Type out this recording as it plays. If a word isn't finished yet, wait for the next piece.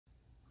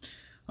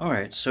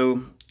Alright,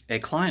 so a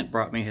client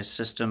brought me his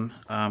system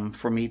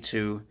for me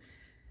to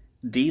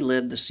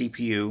delid the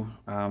CPU,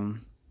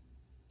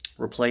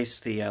 replace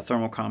the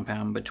thermal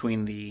compound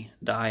between the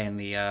die and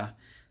the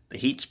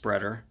heat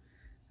spreader,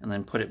 and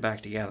then put it back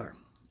together.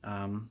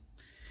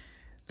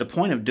 The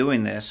point of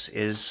doing this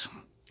is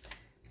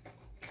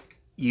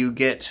you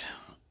get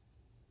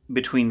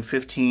between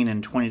 15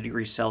 and 20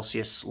 degrees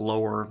Celsius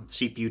lower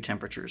CPU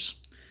temperatures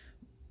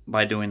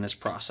by doing this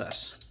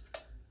process.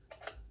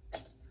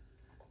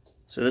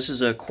 So this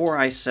is a Core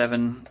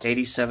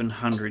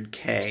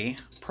i7-8700K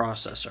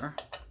processor,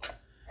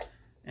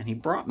 and he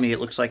brought me, it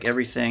looks like,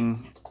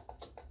 everything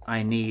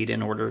I need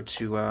in order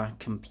to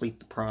complete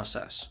the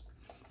process.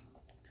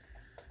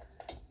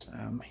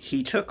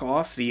 He took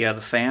off the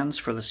fans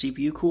for the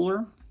CPU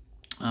cooler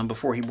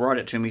before he brought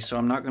it to me, so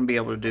I'm not going to be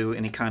able to do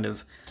any kind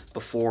of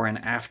before and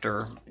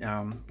after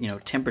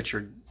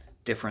temperature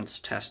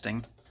difference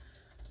testing.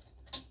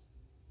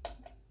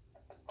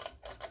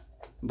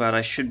 But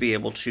I should be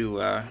able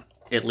to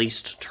at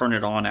least turn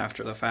it on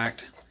after the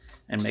fact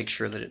and make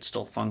sure that it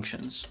still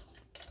functions,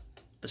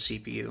 the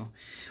CPU.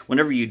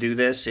 Whenever you do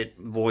this, it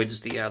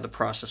voids the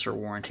processor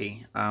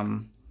warranty,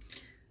 and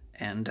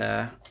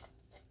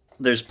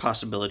there's a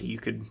possibility you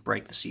could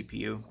break the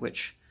CPU,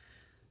 which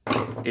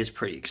is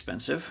pretty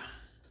expensive.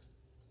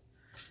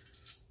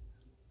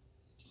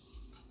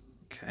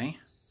 Okay,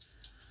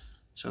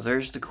 so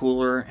there's the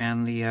cooler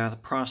and the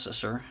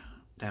processor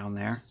down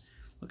there.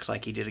 Looks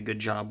like he did a good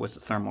job with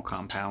the thermal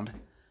compound.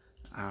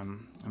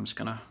 I'm just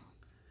gonna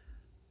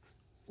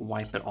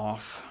wipe it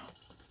off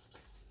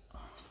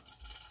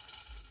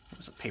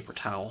with a paper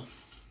towel.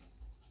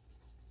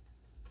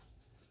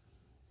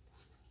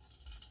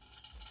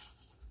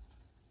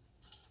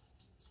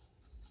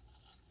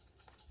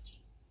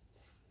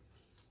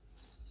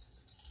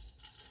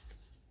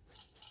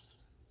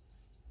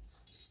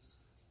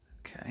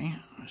 Okay,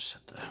 I'll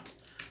set the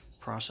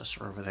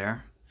processor over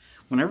there.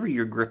 Whenever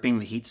you're gripping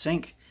the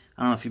heatsink,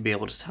 I don't know if you'll be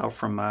able to tell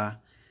from the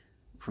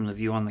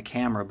view on the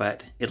camera,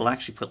 but it'll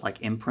actually put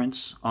like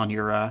imprints on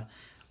your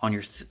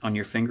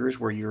fingers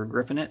where you're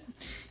gripping it.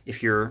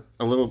 If you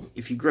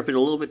grip it a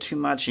little bit too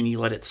much and you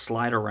let it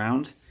slide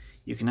around,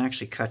 you can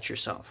actually cut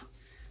yourself.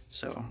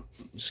 So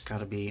you just got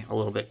to be a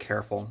little bit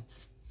careful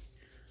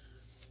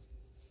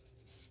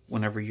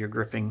whenever you're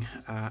gripping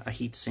a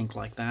heat sink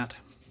like that.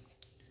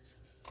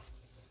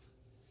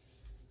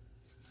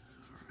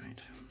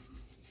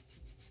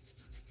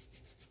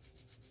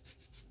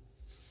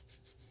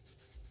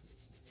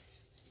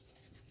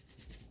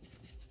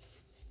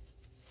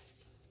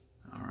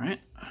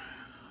 Alright,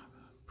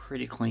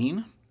 pretty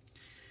clean.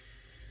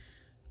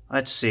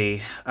 Let's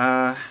see,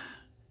 in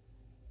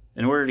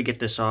order to get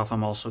this off,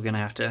 I'm also going to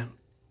have to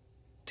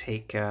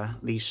take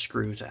these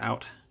screws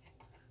out.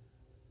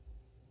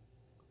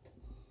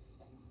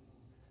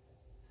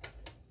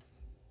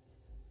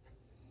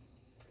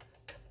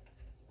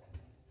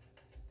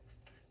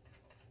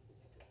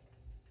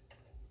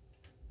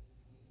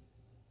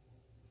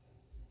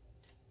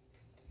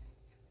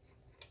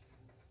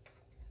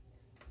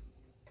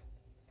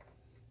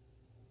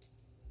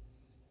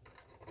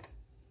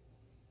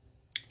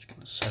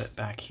 Set it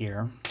back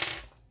here.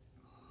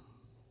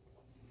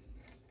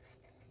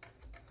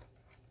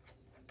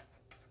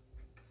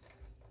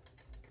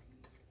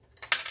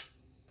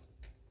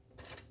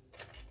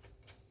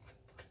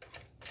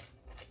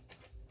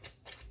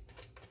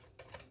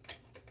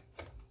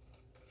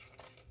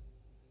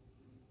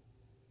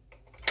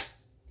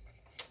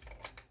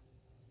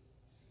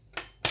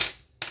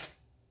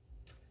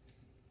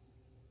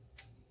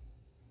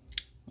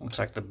 Looks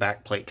like the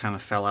back plate kind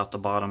of fell out the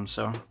bottom,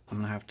 so I'm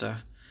gonna have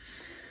to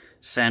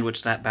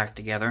sandwich that back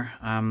together.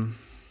 And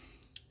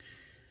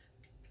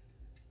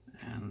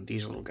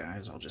these little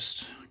guys, I'll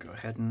just go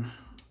ahead and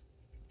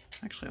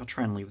actually I'll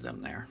try and leave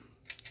them there.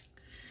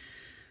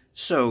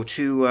 So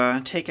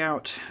to take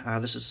out,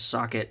 this is a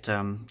socket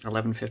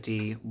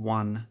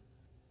 1151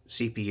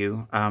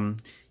 CPU.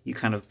 You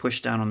kind of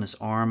push down on this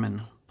arm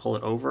and pull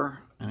it over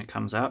and it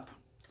comes up,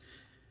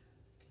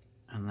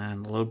 and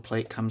then the load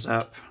plate comes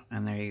up,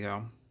 and there you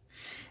go.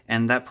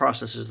 And that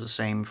process is the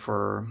same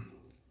for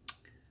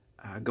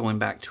going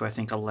back to, I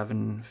think,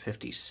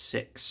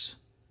 1156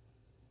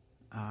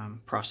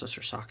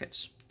 processor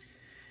sockets.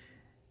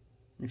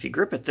 If you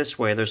grip it this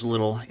way, there's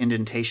little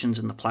indentations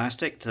in the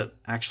plastic that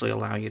actually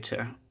allow you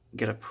to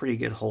get a pretty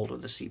good hold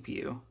of the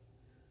CPU.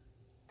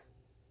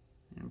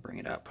 And bring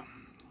it up.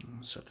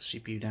 Set the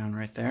CPU down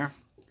right there.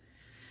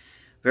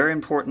 Very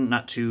important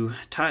not to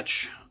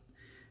touch,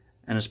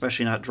 and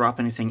especially not drop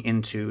anything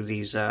into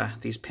these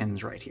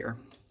pins right here.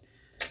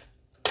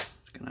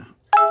 Just gonna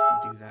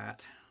do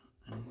that.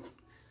 And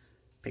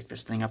pick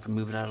this thing up and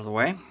move it out of the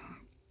way.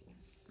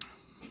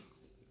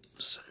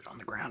 Set it on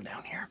the ground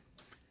down here.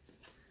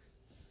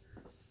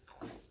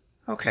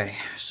 Okay,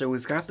 so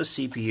we've got the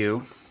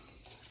CPU.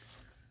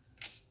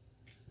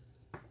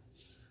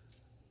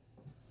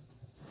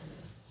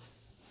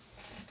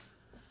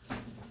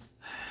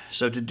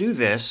 So to do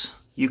this,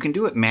 you can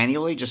do it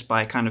manually just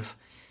by kind of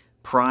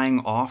prying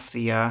off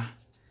the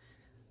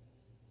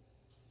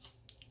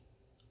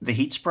the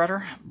heat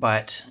spreader,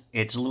 but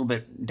it's a little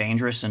bit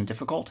dangerous and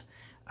difficult.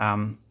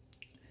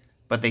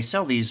 But they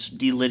sell these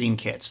delidding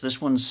kits.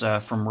 This one's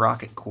from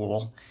Rockit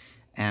Cool,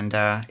 and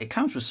it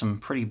comes with some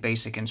pretty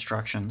basic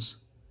instructions.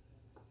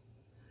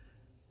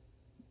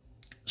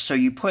 So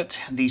you put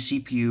the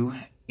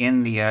CPU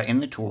in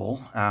the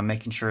tool,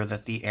 making sure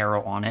that the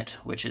arrow on it,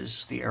 which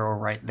is the arrow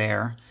right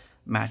there,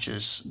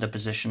 matches the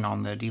position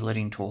on the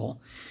delidding tool.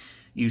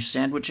 You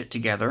sandwich it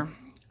together.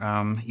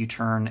 You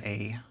turn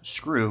a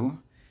screw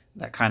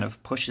that kind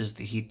of pushes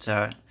the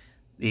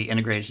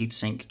integrated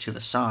heatsink to the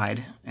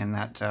side, and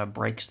that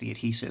breaks the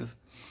adhesive.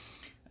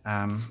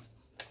 And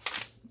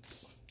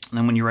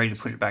then when you're ready to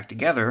put it back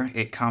together,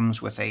 it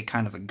comes with a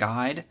kind of a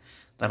guide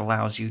that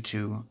allows you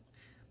to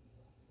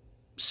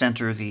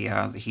center the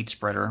heat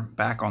spreader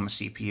back on the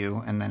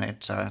CPU, and then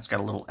it's got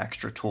a little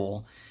extra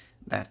tool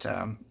that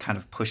kind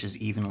of pushes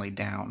evenly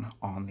down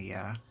on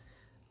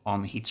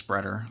the heat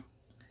spreader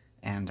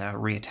and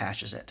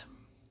reattaches it.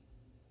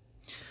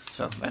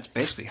 So that's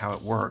basically how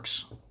it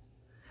works.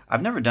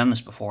 I've never done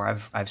this before.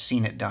 I've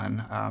seen it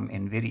done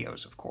in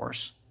videos, of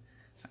course,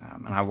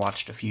 and I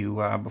watched a few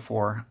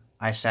before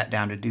I sat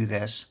down to do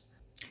this.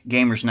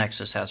 Gamers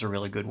Nexus has a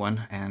really good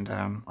one, and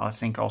I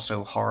think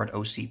also Hard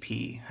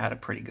OCP had a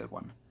pretty good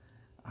one.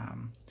 All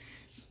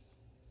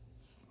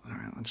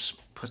right, let's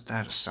put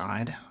that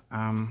aside.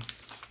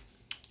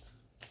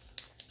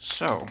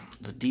 So,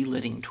 the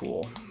delidding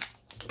tool.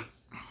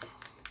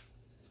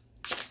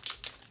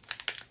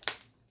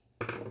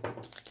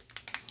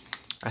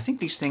 I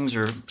think these things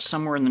are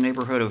somewhere in the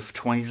neighborhood of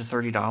 $20 to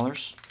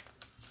 $30.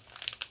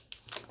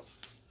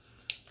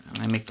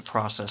 And they make the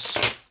process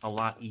a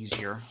lot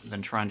easier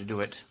than trying to do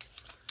it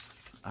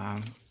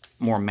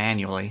more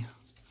manually,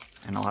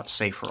 and a lot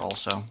safer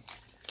also.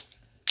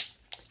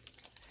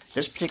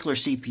 This particular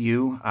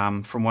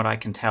CPU, from what I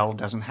can tell,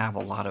 doesn't have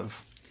a lot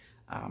of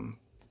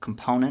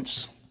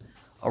components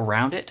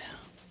around it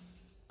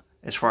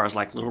as far as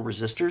like little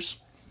resistors.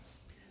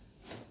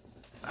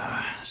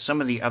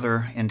 Some of the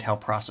other Intel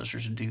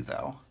processors do,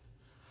 though.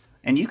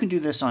 And you can do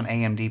this on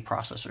AMD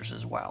processors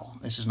as well.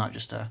 This is not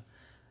just an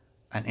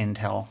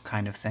Intel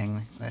kind of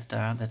thing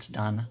that's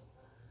done.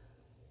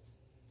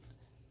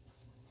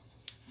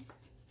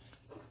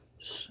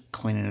 Just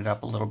cleaning it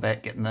up a little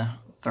bit, getting the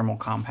thermal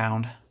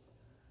compound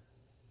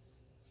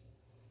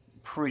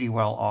pretty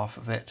well off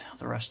of it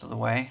the rest of the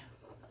way.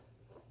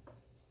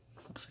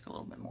 Looks like a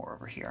little bit more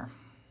over here.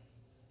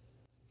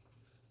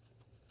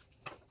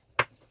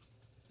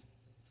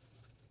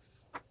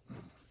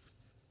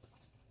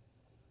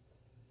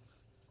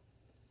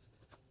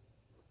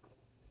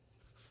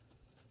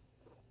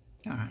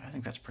 All right, I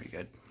think that's pretty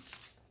good.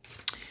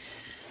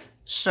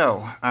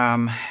 So,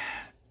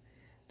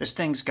 this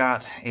thing's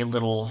got a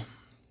little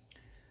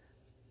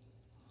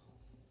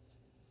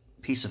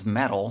piece of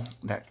metal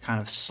that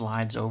kind of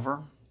slides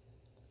over.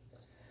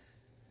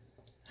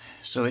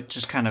 So it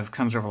just kind of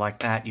comes over like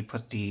that. You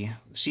put the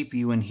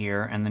CPU in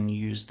here, and then you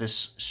use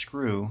this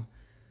screw,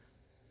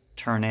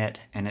 turn it,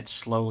 and it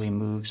slowly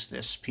moves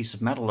this piece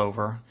of metal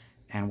over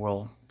and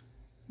will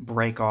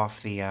break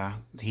off the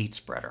heat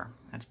spreader.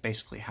 That's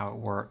basically how it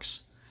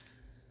works.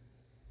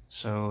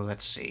 So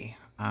let's see.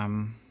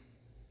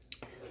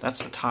 That's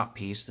the top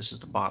piece. This is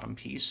the bottom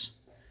piece.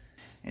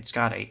 It's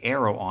got an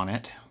arrow on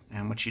it,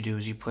 and what you do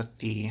is you put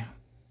the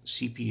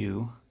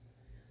CPU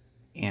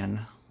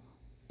in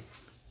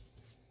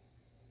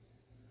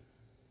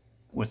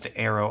with the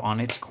arrow on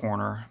its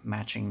corner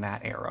matching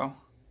that arrow.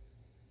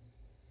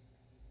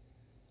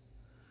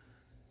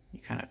 You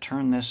kind of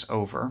turn this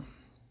over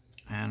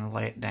and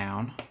lay it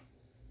down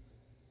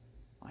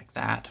like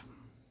that.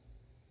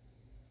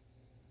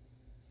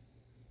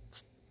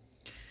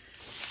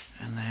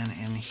 And then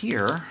in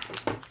here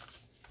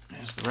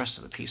is the rest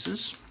of the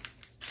pieces.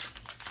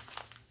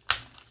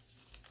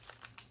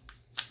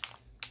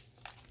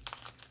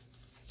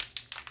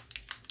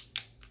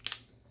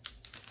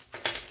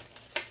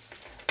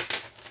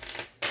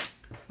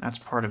 That's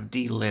part of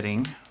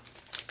delidding.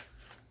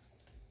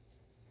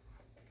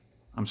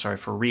 I'm sorry,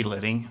 for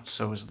relidding.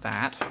 So is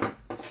that.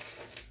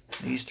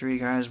 These three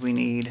guys we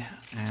need,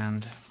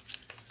 and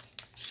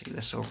see,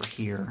 this over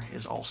here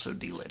is also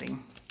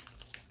delidding.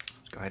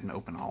 Let's go ahead and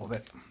open all of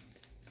it.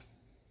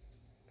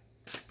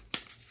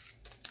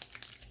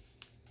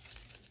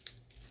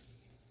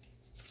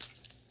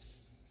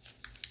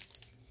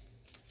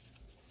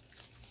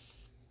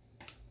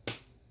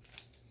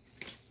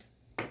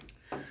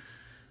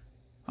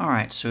 All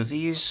right, so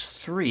these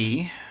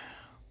three,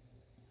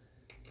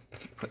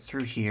 put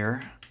through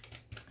here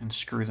and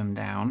screw them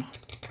down.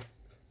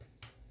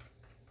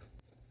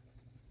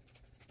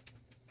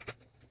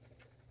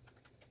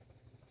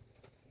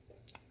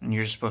 And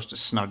you're just supposed to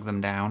snug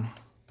them down.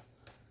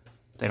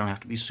 They don't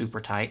have to be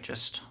super tight,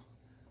 just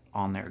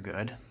on there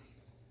good.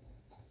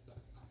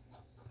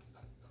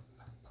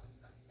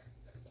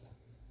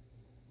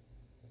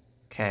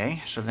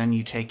 Okay, so then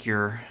you take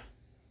your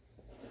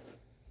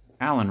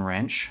Allen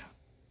wrench,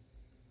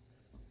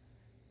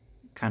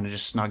 kind of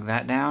just snug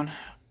that down,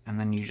 and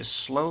then you just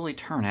slowly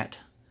turn it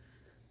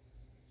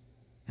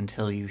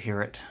until you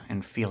hear it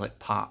and feel it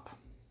pop.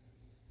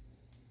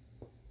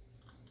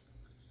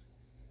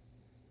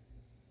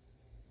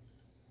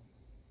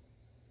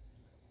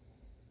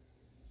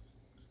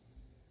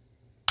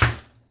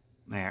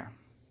 There.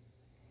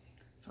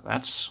 So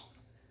that's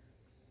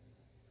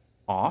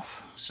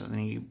off. So then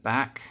you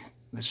back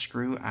the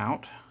screw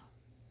out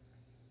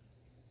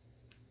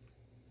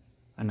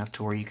enough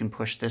to where you can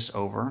push this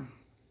over.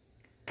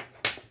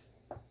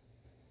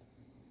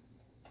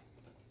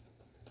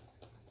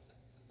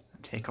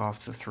 Take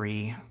off the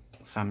 3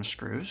 thumb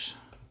screws.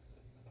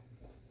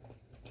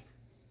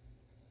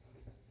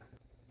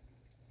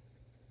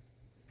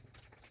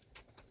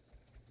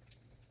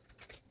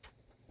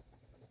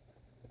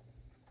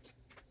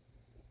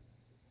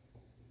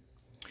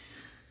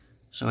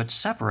 So it's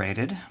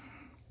separated.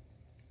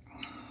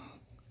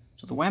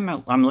 So the way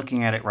I'm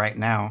looking at it right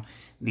now,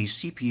 the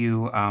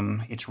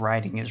CPU, its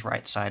writing is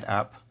right side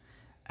up,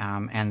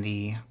 and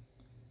the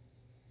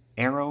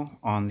arrow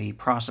on the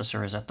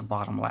processor is at the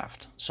bottom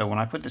left. So when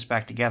I put this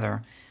back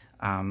together,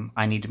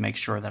 I need to make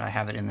sure that I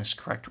have it in this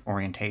correct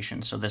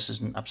orientation, so this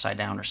isn't upside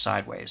down or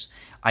sideways.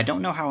 I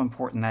don't know how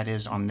important that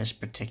is on this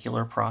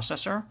particular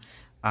processor.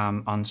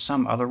 On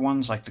some other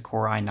ones, like the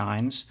Core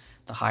i9s,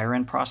 the higher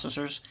end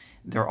processors,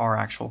 there are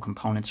actual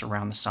components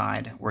around the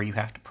side where you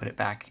have to put it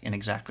back in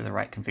exactly the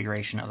right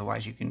configuration,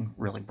 otherwise you can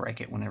really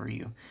break it whenever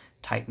you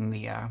tighten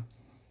the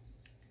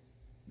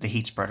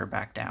heat spreader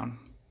back down.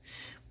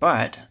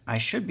 But I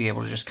should be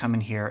able to just come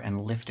in here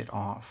and lift it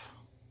off.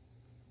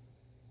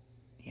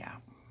 Yeah.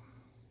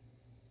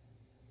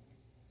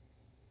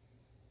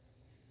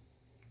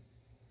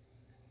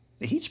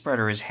 The heat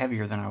spreader is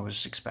heavier than I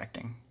was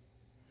expecting.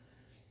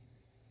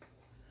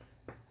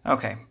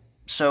 Okay,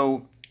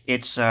 so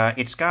it's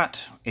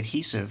got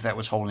adhesive that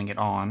was holding it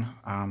on,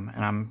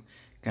 and I'm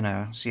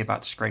gonna see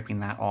about scraping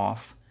that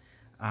off,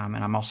 and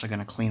I'm also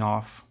gonna clean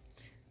off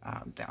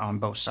on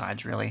both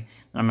sides, really.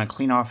 And I'm gonna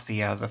clean off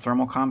the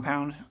thermal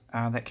compound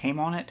that came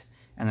on it,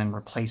 and then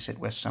replace it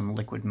with some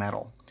liquid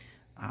metal.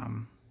 So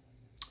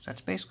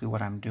that's basically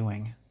what I'm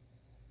doing.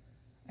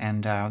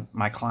 And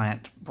my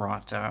client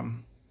brought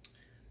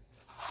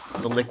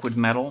the liquid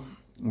metal,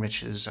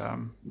 which is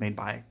made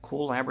by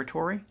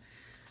Coolarboratory,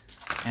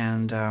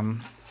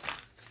 and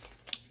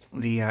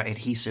the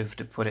adhesive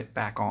to put it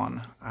back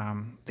on,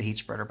 the heat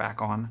spreader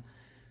back on,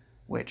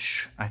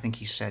 which I think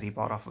he said he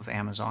bought off of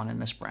Amazon,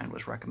 and this brand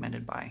was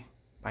recommended by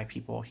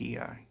people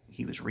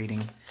he was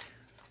reading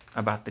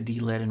about the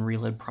delid and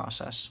relid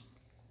process.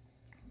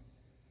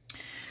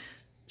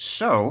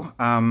 So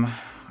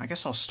I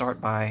guess I'll start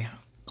by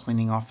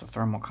cleaning off the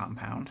thermal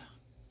compound.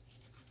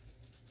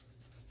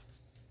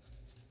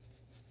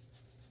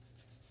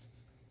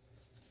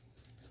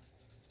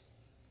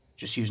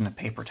 Just using a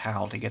paper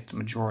towel to get the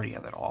majority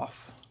of it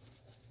off.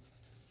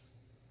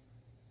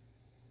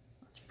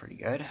 That's pretty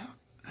good.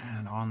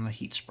 And on the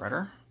heat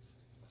spreader.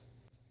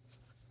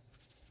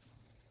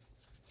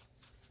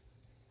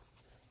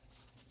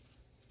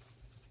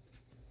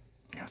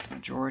 Got the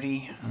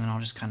majority, and then I'll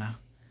just kind of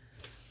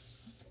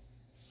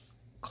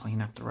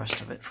clean up the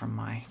rest of it from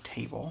my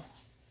table.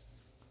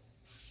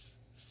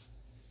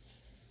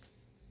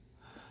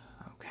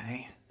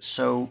 Okay,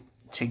 so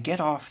to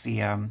get off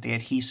the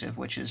adhesive,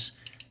 which is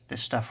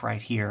this stuff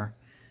right here,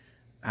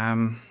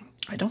 I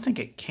don't think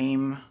it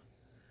came.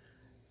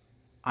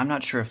 I'm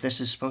not sure if this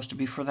is supposed to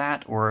be for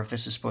that, or if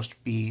this is supposed to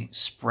be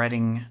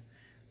spreading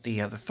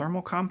the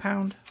thermal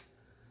compound.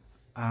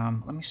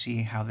 Let me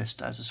see how this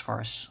does as far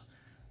as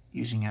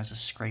using as a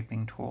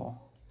scraping tool.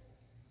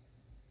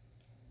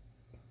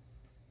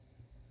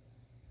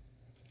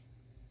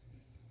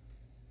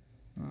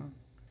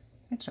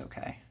 It's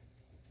okay.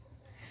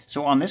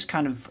 So on this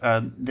kind of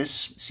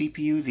this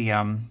CPU, the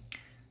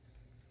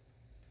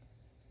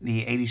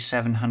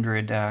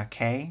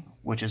 8700K,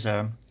 which is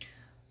a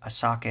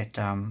socket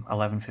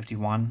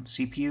 1151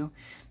 CPU,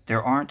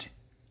 there aren't,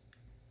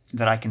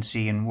 that I can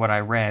see in what I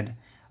read,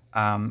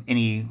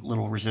 any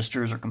little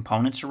resistors or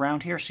components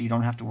around here, so you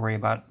don't have to worry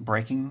about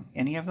breaking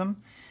any of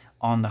them.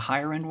 On the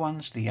higher end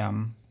ones, the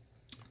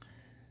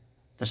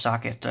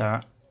socket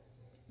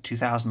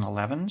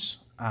 2011s,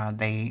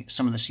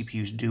 some of the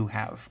CPUs do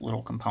have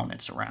little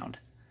components around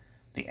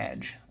the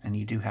edge, and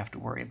you do have to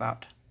worry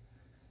about,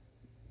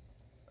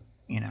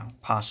 you know,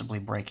 possibly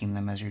breaking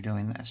them as you're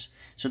doing this.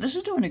 So this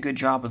is doing a good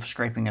job of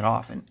scraping it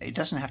off, and it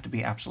doesn't have to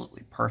be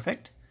absolutely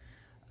perfect,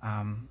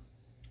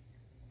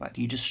 but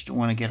you just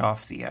want to get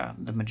off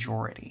the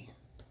majority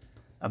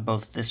of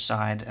both this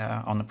side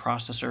on the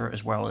processor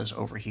as well as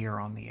over here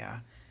on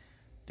the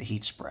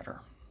heat spreader.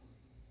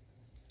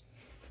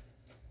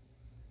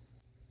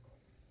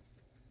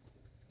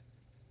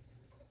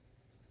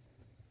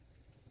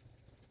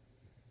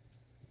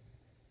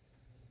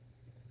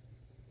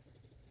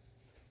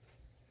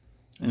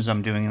 As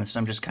I'm doing this,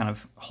 I'm just kind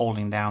of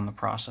holding down the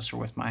processor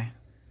with my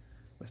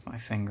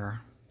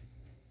finger.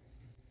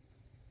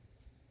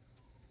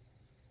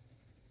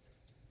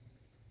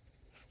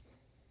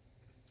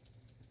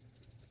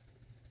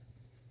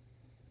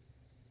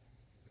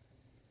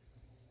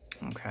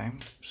 Okay,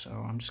 so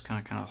I'm just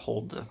gonna kind of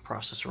hold the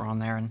processor on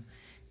there and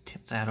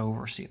tip that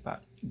over, see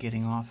about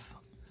getting off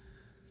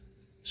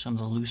some of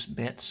the loose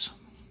bits.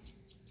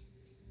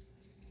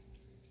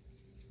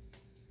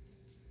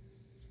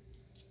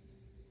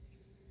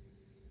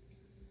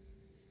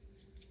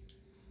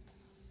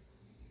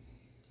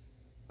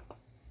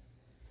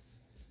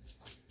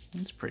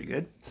 It's pretty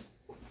good.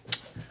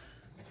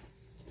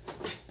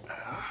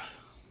 I'm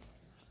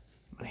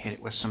gonna hit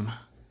it with some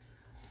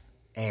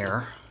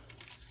air.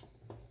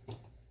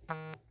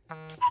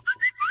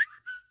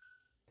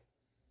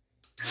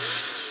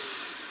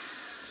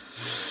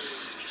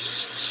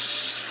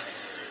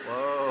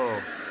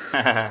 Whoa,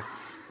 that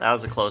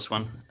was a close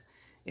one.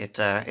 It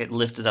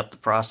lifted up the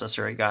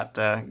processor. It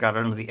got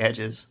under the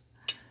edges.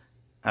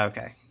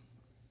 Okay.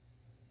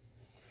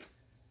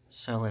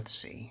 So let's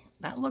see.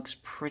 That looks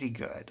pretty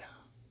good.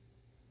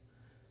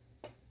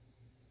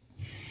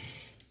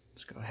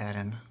 Let's go ahead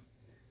and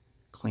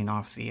clean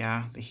off the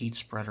heat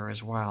spreader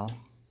as well.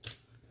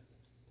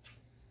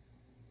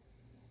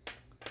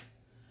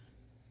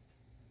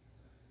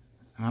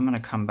 And I'm going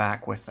to come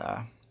back with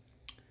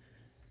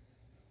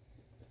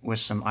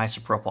some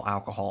isopropyl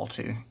alcohol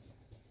to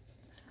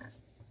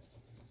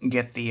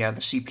get the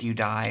CPU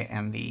die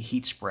and the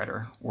heat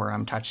spreader, where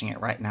I'm touching it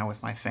right now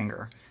with my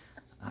finger,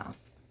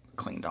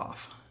 cleaned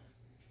off.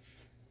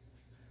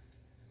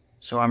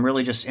 So I'm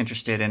really just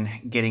interested in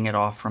getting it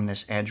off from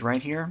this edge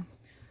right here,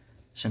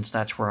 since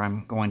that's where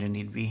I'm going to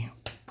need to be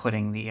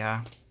putting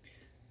the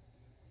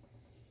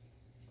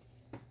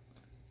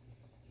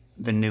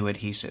new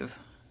adhesive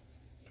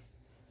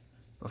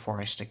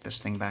before I stick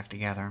this thing back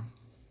together.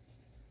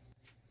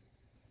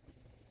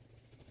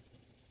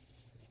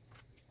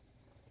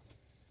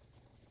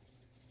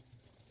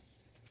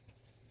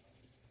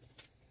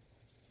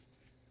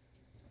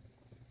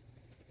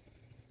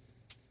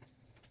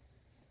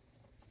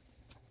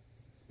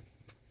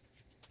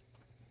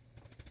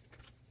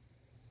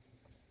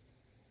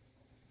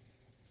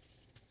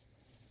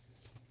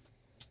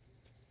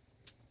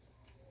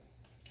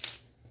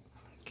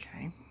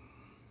 Okay.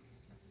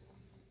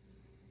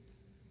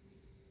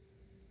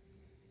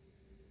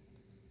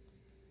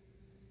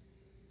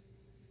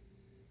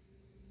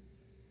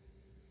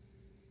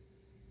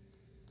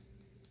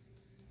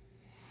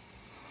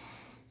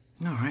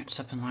 All right,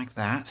 something like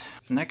that.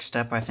 Next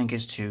step, I think,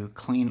 is to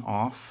clean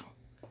off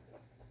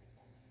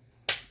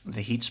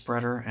the heat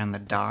spreader and the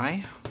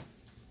die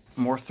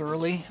more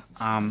thoroughly.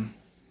 What I'm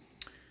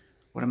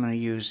going to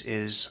use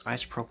is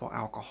isopropyl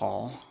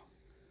alcohol,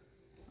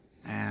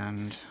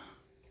 and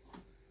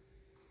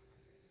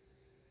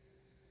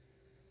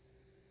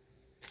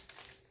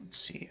let's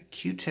see, a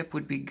Q-tip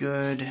would be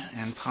good,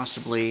 and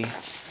possibly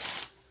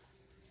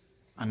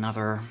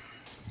another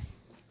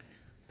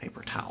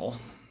paper towel.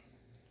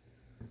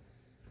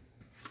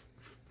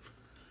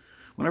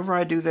 Whenever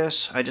I do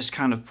this, I just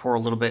kind of pour a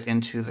little bit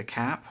into the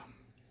cap.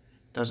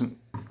 Doesn't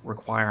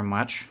require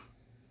much.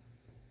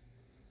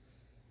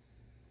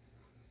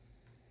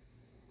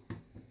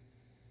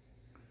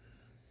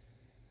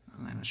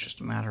 And then it's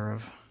just a matter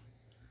of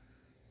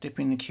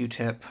dipping the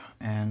Q-tip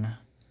and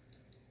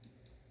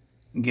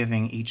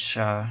giving each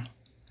side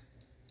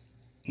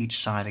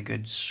a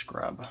good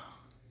scrub.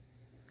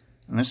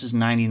 And this is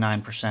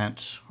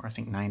 99%, or I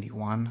think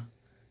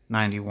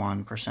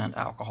 91%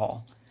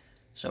 alcohol.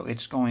 So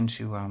it's going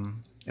to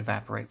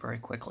evaporate very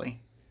quickly.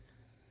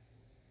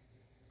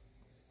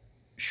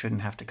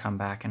 Shouldn't have to come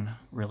back and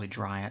really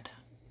dry it.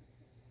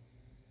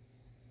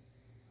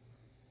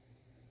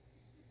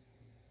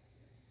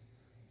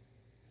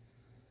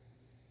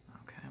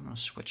 Okay, I'm going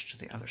to switch to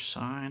the other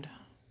side.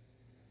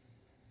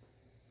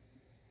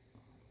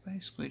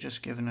 Basically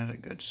just giving it a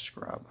good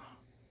scrub.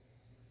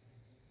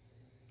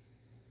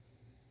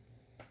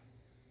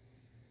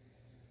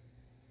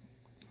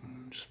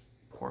 And just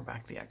pour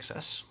back the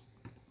excess.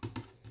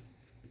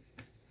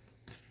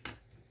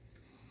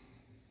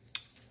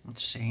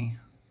 Let's see.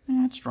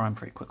 It's drying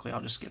pretty quickly. I'll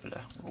just give it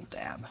a little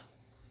dab.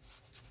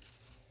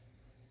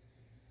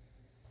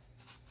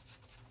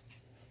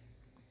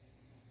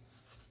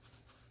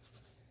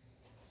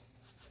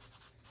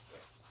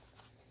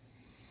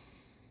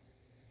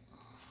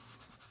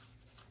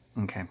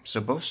 Okay,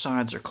 so both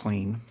sides are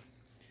clean.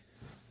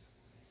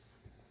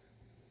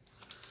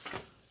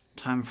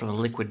 Time for the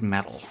liquid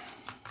metal.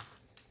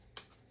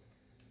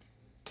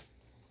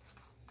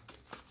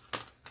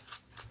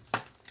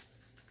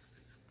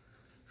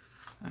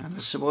 And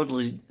this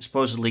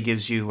supposedly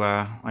gives you,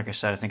 like I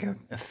said, I think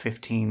a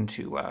 15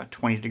 to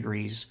 20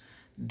 degrees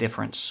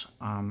difference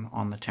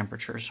on the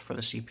temperatures for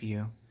the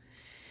CPU.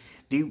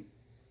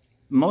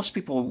 Most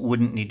people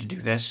wouldn't need to do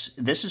this.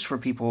 This is for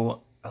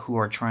people who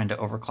are trying to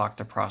overclock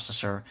the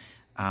processor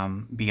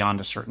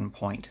beyond a certain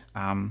point.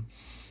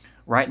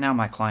 Right now,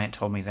 my client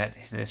told me that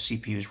the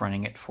CPU is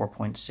running at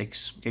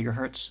 4.6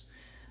 gigahertz,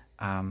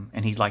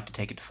 and he'd like to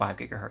take it to 5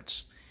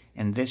 gigahertz.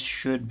 And this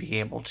should be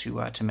able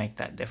to make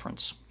that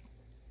difference.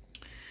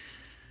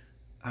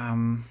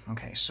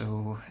 Okay,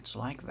 so it's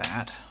like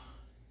that.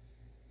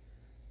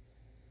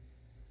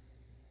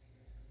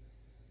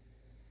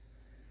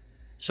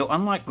 So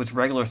unlike with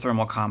regular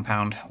thermal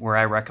compound, where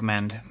I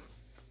recommend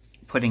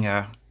putting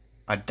a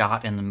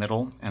dot in the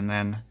middle, and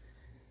then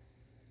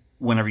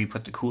whenever you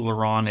put the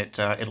cooler on,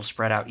 it'll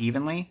spread out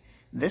evenly,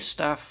 this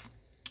stuff,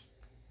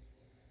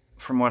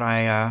 from what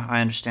I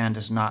understand,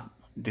 does not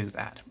do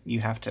that.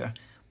 You have to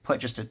put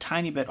just a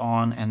tiny bit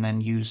on and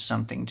then use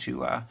something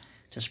to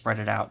spread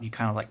it out. You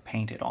kind of like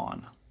paint it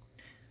on.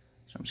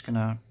 So I'm just going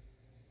to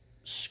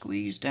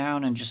squeeze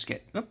down and just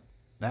get, oop,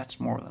 that's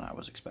more than I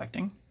was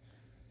expecting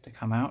to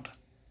come out.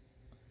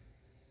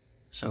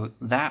 So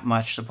that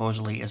much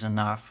supposedly is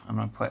enough. I'm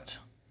going to put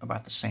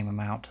about the same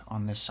amount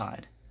on this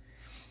side.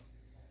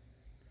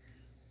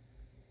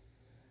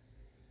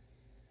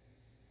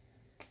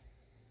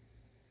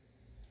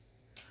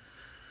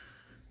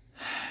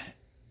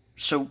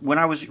 So when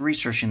I was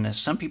researching this,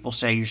 some people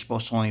say you're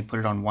supposed to only put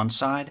it on one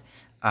side.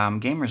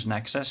 Gamers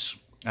Nexus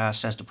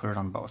says to put it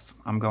on both.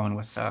 I'm going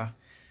with the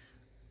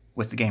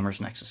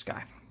Gamers Nexus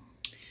guy.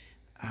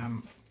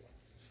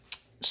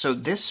 So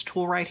this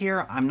tool right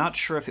here, I'm not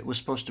sure if it was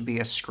supposed to be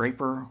a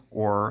scraper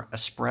or a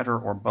spreader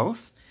or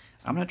both.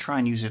 I'm going to try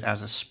and use it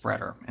as a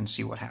spreader and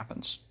see what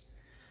happens.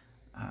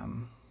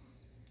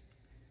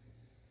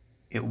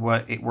 It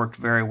worked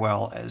very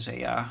well as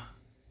a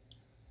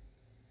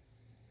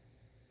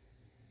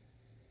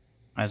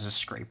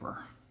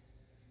scraper.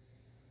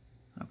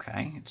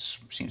 Okay, it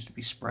seems to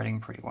be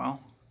spreading pretty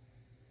well.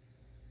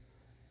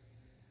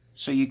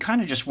 So you kind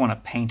of just want to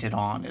paint it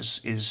on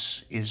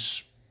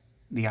is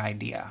the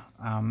idea,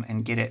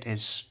 and get it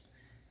as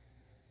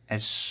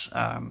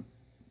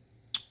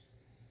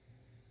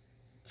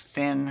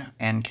thin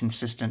and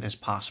consistent as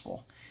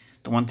possible.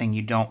 The one thing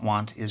you don't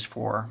want is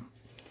for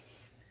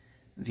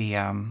the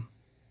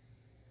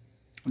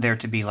there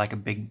to be like a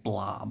big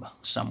blob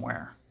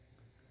somewhere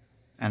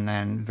and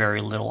then very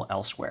little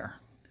elsewhere.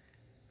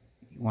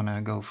 You want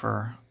to go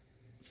for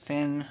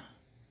thin,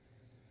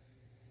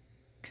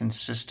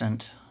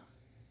 consistent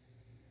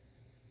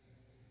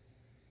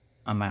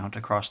amount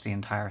across the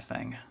entire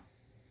thing.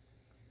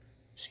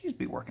 Seems to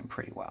be working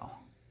pretty well.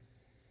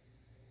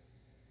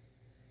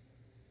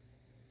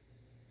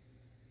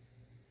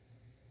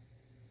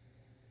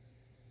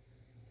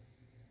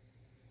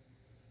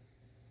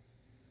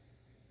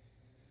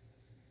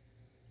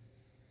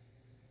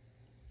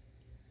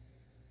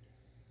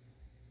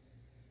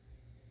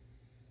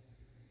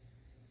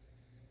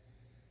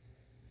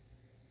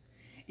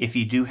 If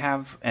you do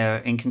have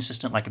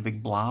inconsistent, like a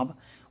big blob,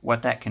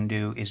 what that can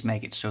do is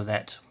make it so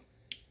that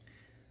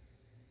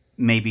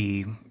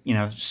maybe, you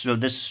know, so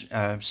this,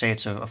 say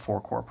it's a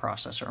 4-core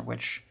processor,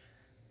 which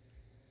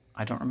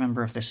I don't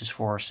remember if this is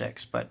 4 or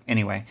 6, but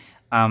anyway,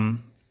 3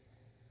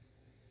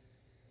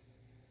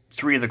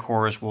 of the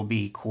cores will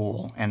be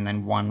cool, and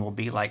then 1 will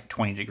be like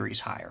 20 degrees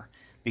higher,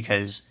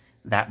 because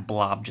that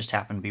blob just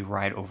happened to be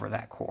right over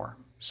that core.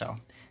 So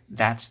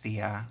that's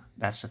the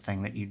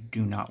thing that you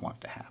do not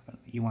want to happen.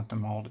 You want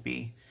them all to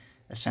be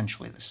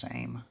essentially the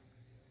same.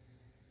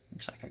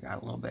 Looks like I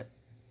got a little bit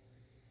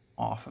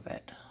off of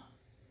it.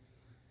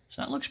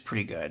 So that looks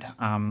pretty good.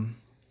 I'm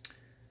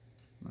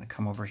going to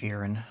come over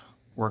here and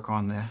work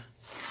on the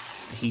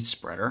heat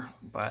spreader,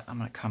 but I'm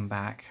going to come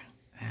back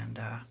and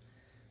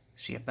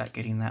see about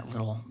getting that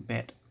little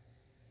bit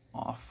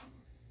off.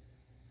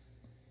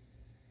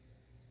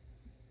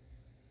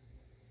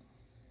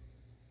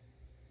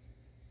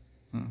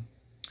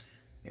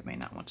 It may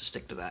not want to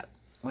stick to that.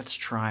 Let's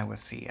try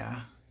with the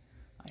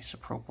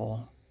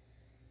isopropyl.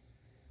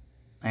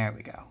 There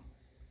we go.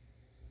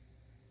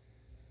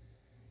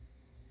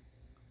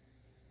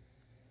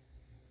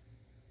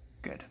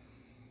 Good.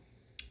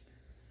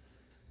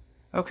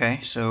 Okay,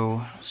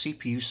 so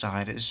CPU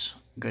side is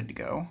good to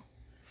go.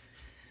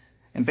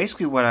 And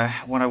basically what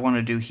I want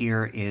to do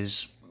here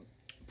is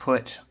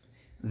put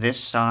this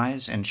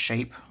size and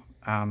shape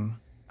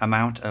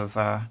amount of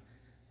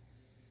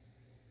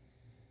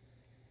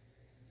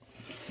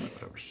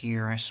over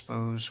here, I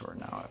suppose, or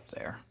no, up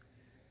there.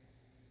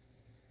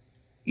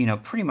 You know,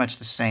 pretty much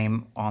the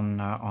same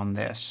on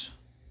this,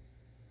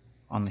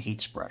 on the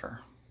heat spreader.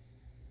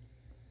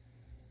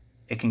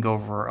 It can go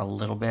over a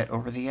little bit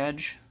over the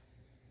edge,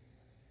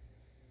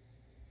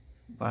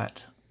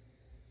 but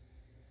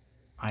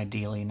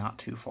ideally not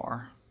too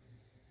far.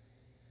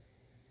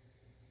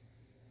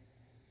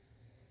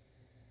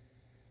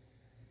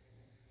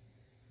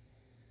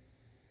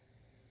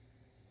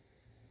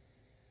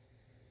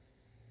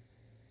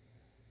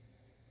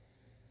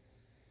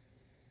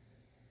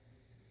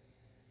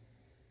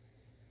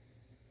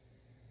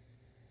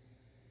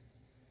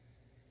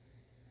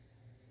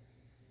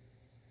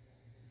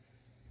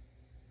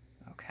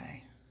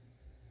 Okay.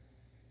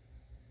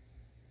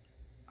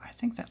 I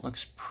think that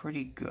looks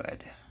pretty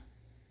good.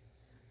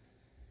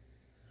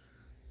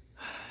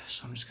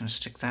 So I'm just going to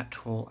stick that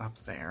tool up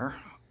there.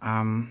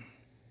 Alright,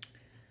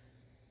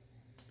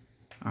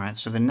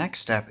 so the next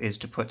step is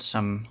to put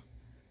some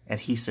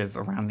adhesive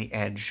around the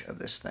edge of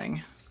this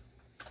thing,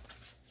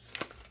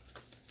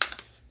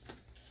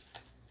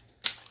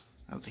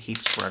 of the heat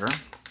spreader.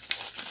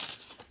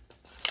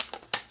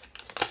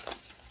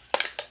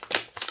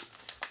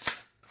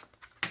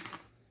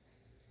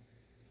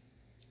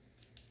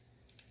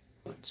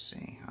 Let's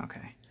see,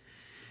 okay.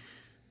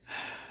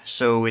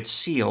 So it's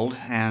sealed,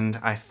 and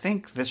I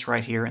think this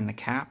right here in the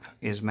cap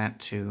is meant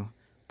to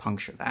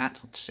puncture that.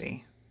 Let's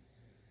see.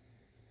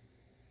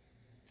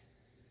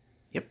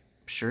 Yep,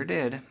 sure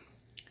did.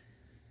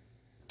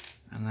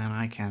 And then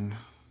I can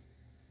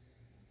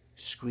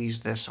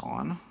squeeze this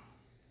on.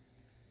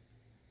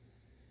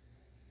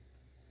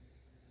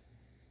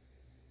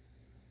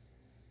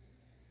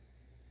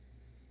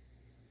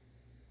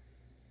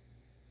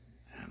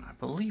 And I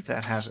believe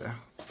that has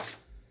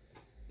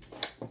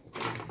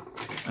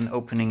an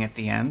opening at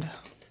the end.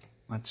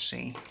 Let's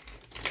see.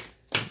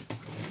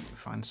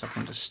 Find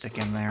something to stick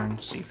in there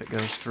and see if it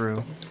goes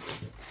through.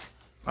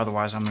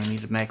 Otherwise, I'm going to need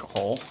to make a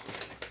hole.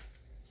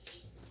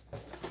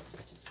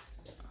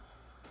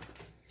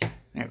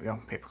 There we go,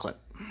 paper clip.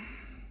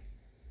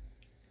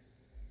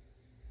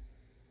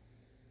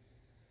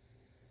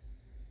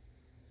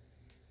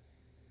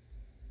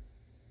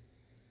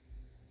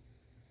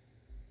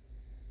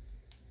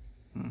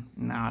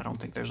 No, I don't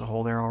think there's a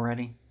hole there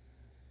already.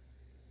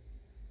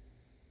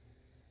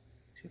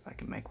 See if I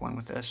can make one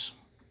with this.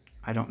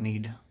 I don't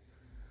need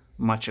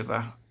much of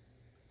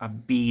a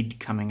bead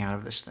coming out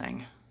of this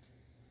thing.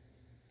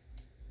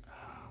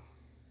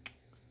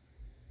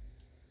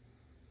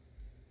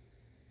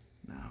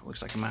 No, it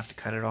looks like I'm going to have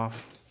to cut it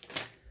off.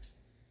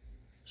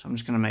 So I'm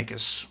just going to make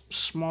as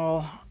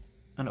small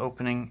an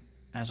opening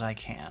as I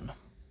can.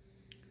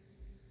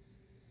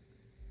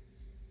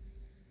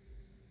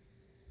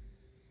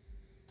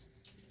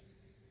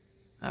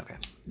 Okay,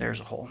 there's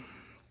a hole.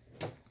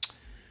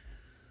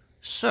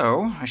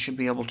 So I should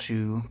be able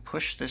to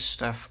push this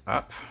stuff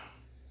up.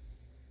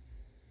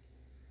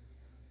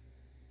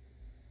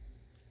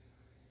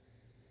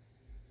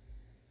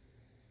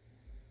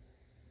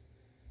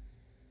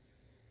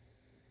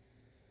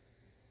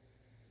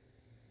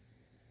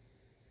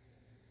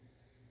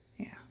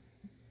 Yeah, a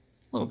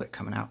little bit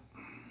coming out.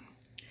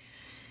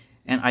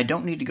 And I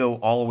don't need to go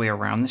all the way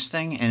around this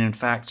thing. And in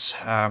fact,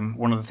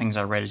 one of the things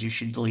I read is you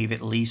should leave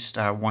at least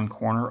one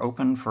corner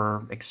open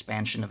for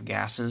expansion of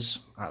gases.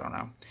 I don't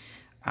know.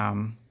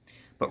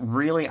 But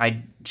really,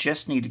 I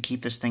just need to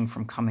keep this thing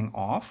from coming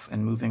off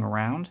and moving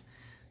around.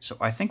 So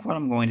I think what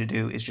I'm going to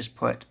do is just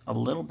put a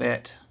little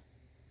bit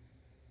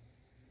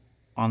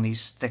on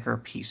these thicker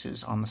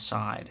pieces on the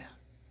side.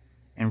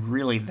 And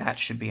really, that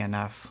should be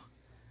enough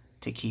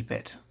to keep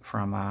it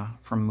from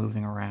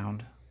moving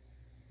around.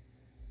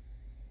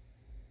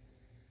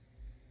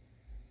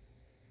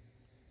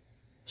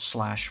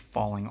 Slash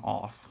falling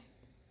off.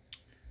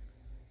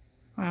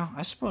 Well,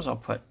 I suppose I'll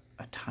put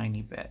a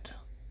tiny bit.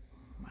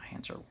 My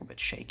hands are a little bit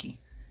shaky.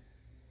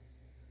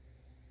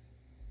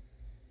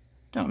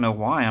 Don't know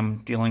why I'm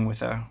dealing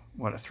with a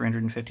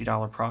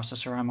 $350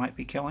 processor I might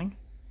be killing.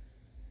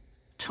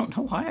 Don't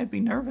know why I'd be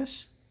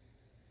nervous.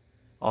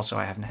 Also,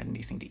 I haven't had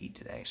anything to eat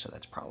today, so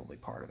that's probably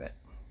part of it.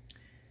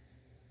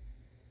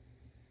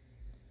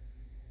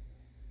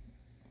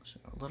 So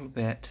a little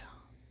bit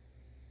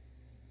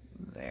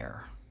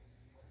there.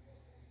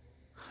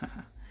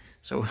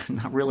 So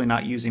really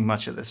not using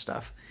much of this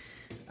stuff.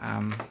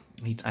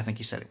 I think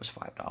he said it was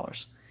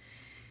 $5.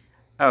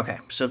 Okay,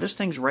 so this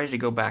thing's ready to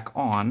go back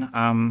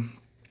on.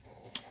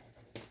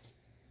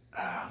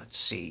 Let's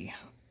see.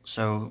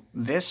 So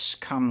this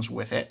comes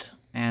with it,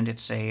 and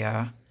it's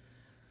a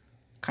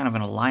kind of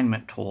an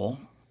alignment tool.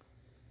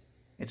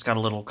 It's got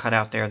a little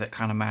cutout there that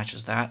kind of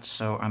matches that,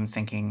 so I'm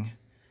thinking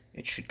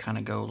it should kind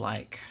of go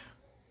like,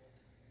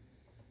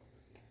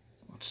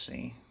 let's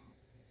see.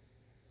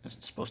 Is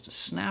it supposed to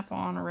snap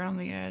on around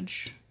the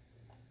edge?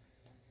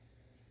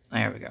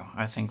 There we go.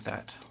 I think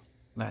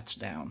that's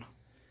down.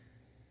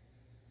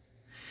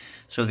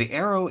 So the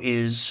arrow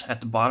is at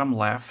the bottom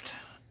left,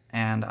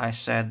 and I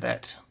said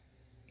that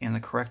in the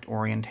correct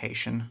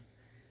orientation,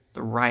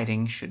 the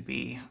writing should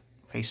be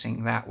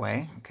facing that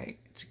way. Okay,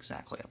 it's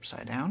exactly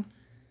upside down.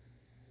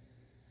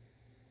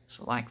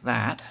 So like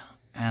that,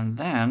 and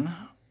then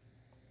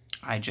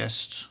I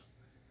just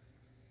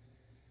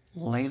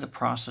lay the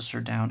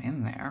processor down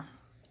in there.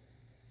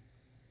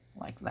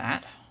 Like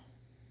that.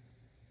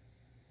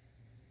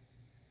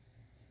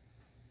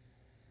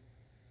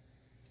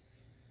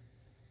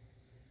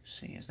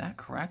 See, is that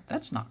correct?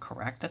 That's not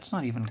correct. That's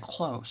not even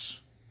close.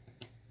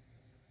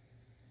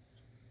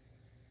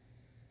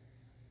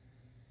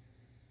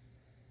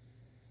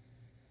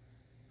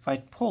 If I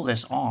pull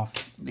this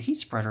off, the heat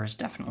spreader is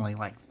definitely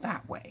like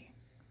that way.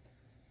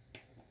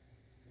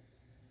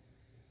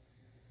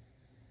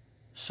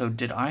 So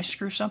did I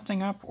screw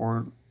something up,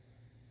 or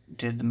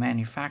did the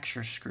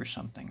manufacturer screw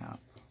something up?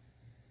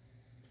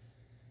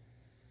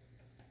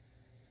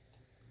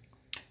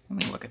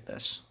 Let me look at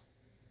this.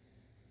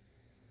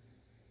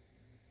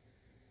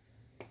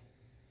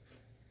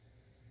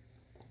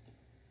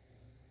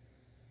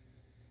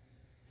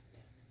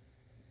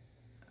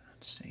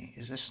 Let's see,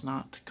 is this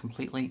not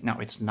completely? No,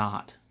 it's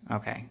not.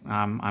 Okay,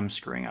 I'm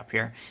screwing up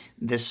here.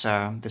 This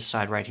this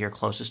side right here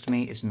closest to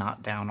me is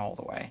not down all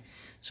the way.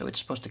 So it's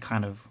supposed to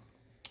kind of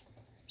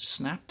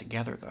snap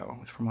together though,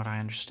 from what I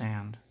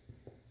understand.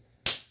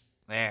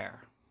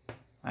 There,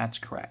 that's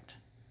correct.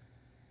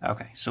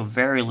 Okay, so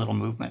very little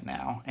movement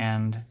now,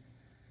 and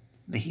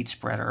the heat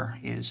spreader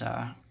is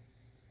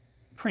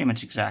pretty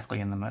much exactly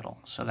in the middle,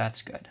 so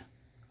that's good.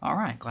 All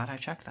right, glad I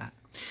checked that.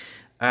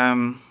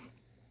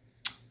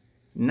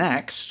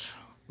 Next,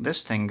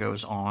 this thing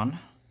goes on,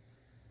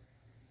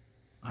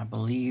 I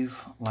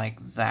believe, like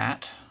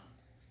that.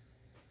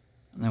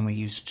 And then we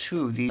use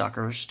two of these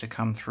suckers to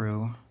come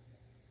through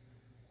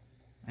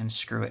and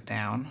screw it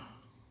down,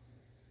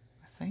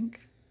 I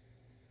think.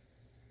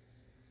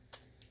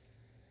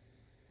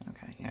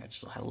 Okay, yeah, it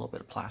still had a little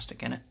bit of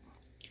plastic in it.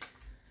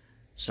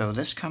 So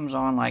this comes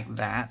on like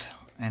that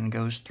and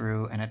goes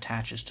through and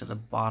attaches to the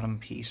bottom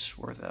piece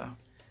where the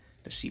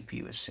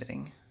CPU is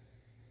sitting.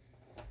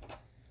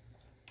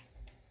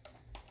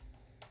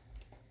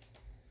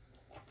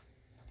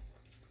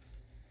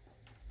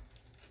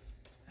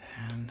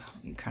 And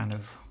you kind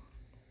of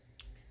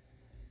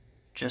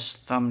just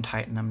thumb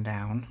tighten them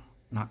down,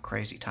 not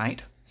crazy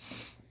tight.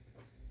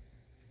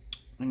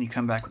 Then you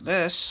come back with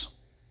this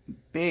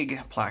big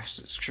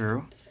plastic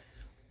screw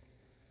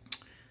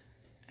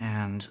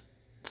and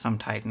thumb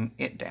tighten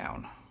it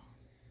down.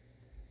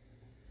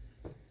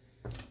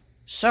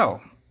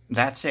 So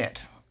that's it.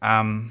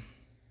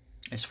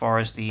 As far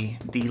as the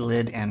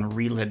delid and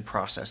relid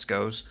process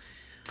goes,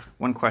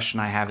 one question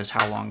I have is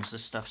how long does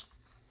this stuff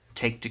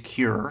take to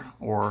cure,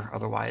 or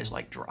otherwise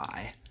like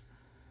dry?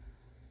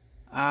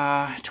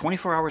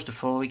 24 hours to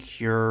fully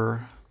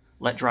cure,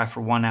 let dry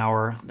for 1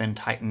 hour, then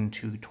tighten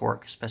to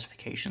torque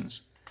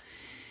specifications.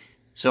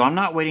 So I'm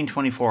not waiting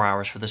 24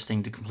 hours for this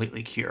thing to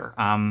completely cure.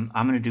 I'm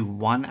going to do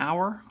 1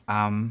 hour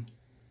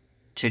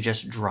to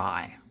just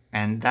dry,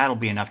 and that'll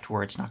be enough to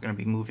where it's not going to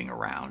be moving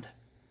around.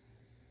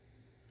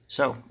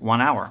 So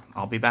 1 hour,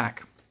 I'll be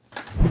back.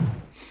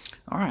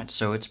 All right,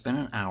 so it's been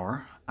an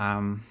hour.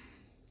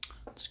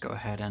 Let's go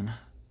ahead and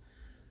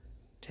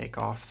take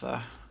off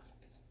the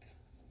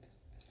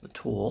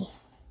tool.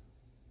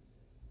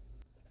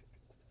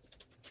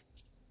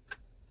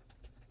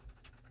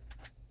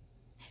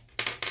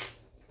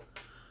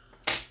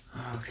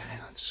 Okay,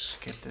 let's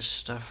get this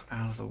stuff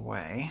out of the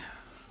way.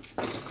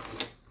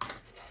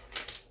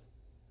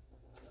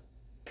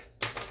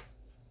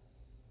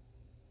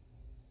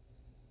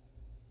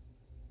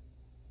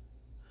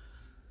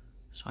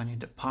 So I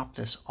need to pop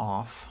this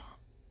off.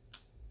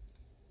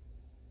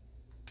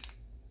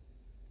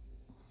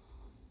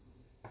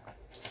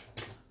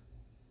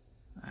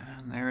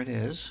 And there it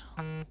is.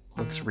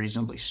 Looks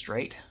reasonably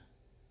straight.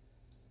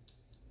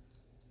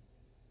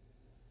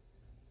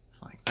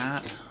 Like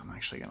that. I'm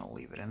actually going to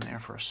leave it in there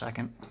for a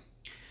second.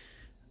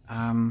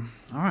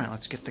 Alright,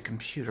 let's get the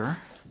computer.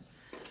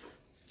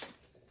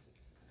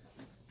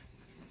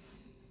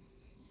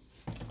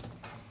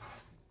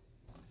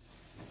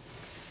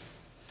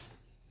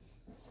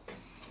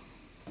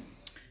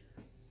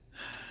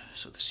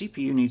 So the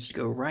CPU needs to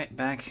go right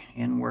back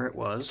in where it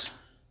was.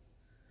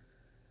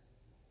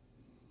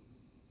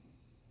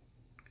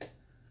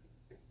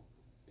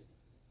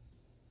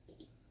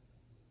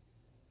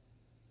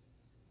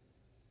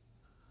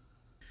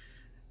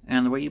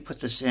 And the way you put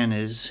this in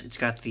is it's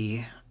got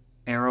the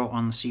arrow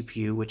on the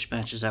CPU, which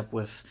matches up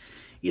with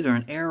either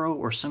an arrow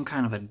or some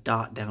kind of a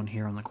dot down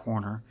here on the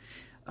corner.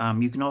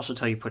 You can also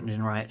tell you're putting it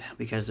in right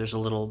because there's a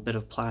little bit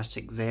of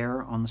plastic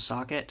there on the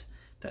socket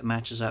that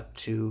matches up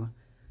to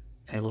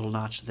a little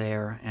notch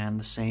there, and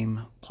the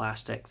same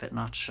plastic that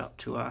matches up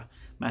to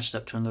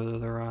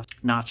another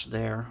notch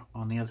there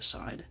on the other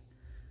side.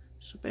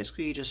 So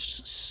basically you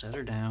just set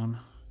her down.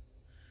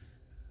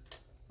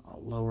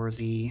 I'll lower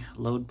the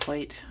load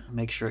plate,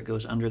 make sure it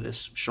goes under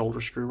this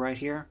shoulder screw right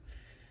here.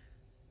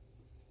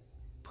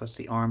 Put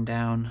the arm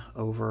down,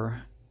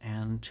 over,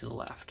 and to the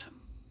left.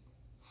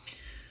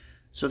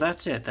 So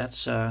that's it.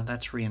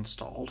 That's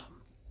reinstalled.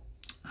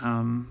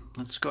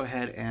 Let's go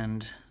ahead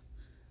and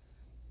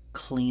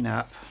clean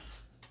up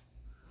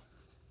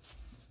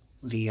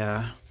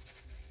the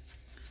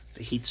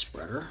heat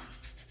spreader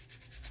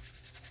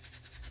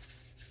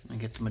and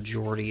get the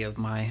majority of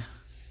my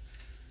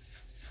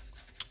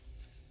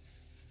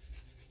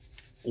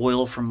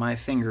oil from my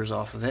fingers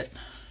off of it.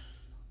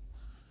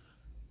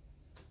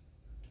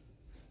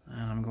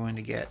 And I'm going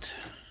to get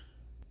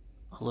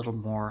a little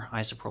more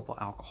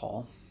isopropyl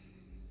alcohol.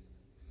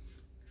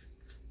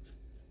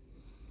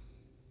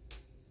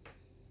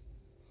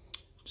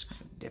 Just going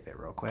to dip it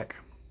real quick.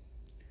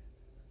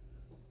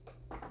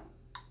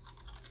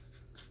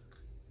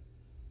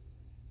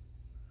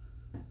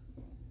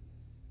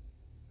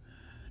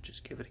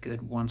 Just give it a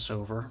good once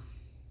over.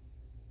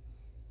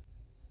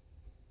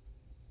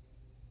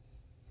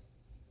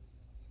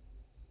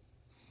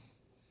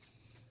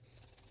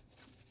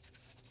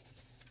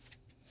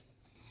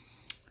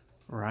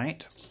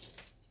 Right,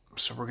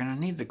 so we're going to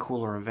need the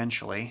cooler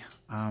eventually.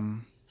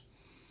 I'm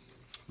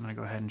going to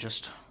go ahead and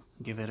just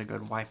give it a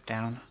good wipe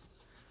down.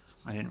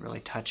 I didn't really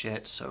touch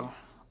it, so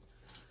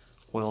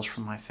oils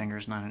from my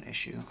fingers not an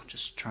issue.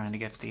 Just trying to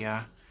get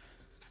the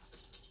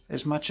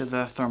as much of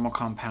the thermal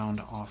compound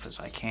off as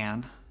I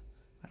can.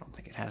 I don't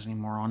think it has any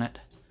more on it.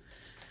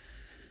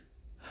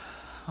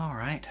 All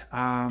right.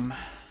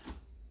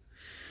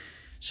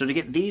 So to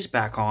get these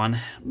back on,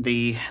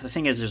 the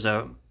thing is there's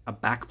a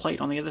back plate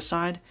on the other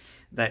side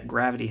that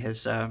gravity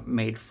has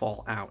made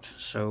fall out.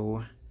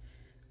 So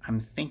I'm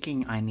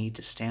thinking I need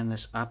to stand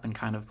this up and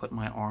kind of put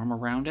my arm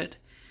around it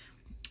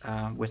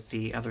with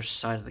the other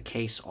side of the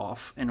case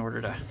off in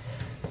order to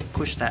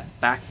push that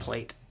back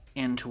plate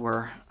into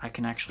where I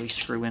can actually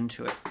screw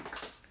into it.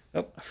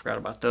 Oh, I forgot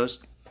about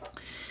those.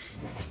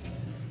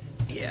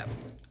 Yeah.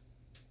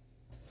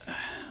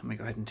 Let me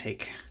go ahead and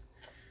take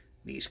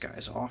these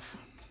guys off.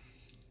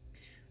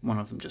 One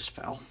of them just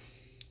fell.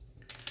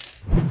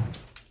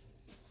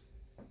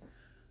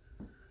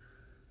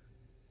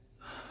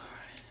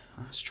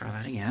 Let's try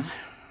that again.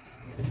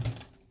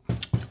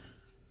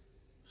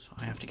 So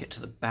I have to get to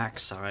the back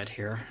side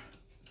here.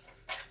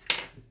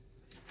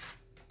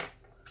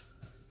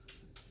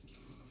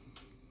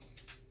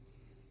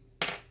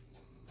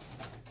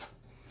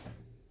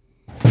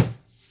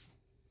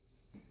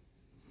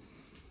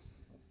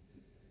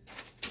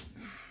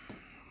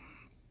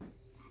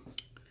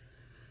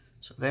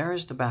 So there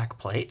is the back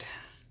plate,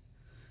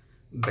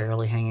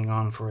 barely hanging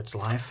on for its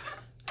life.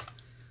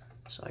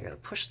 So I gotta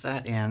push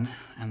that in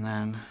and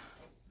then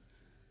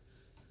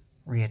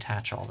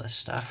reattach all this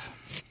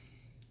stuff.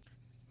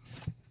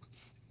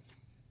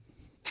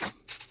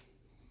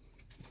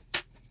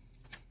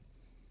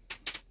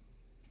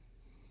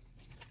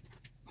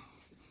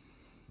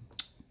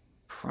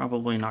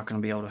 Probably not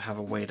going to be able to have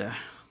a way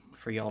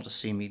for y'all to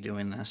see me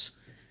doing this.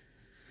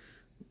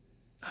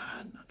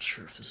 I'm not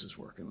sure if this is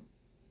working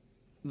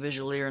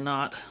visually or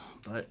not,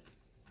 but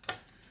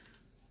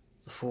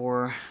the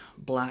 4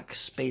 black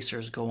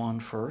spacers go on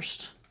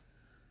first.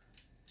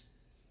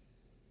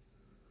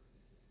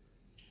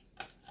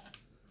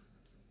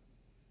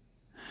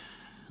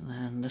 And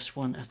then this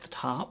one at the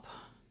top.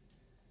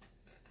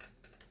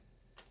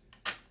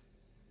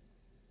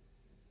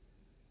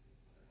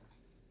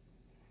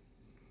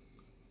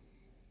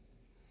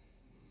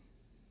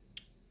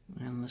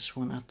 And this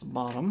one at the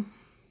bottom.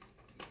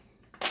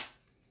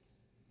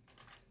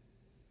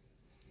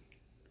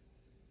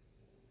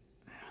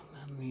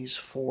 And then these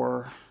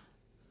 4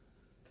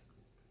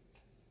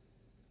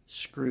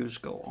 screws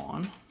go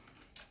on.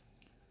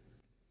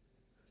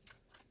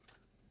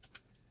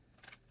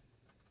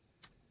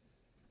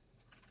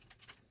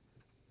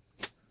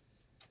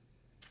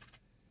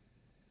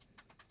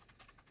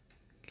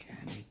 Okay,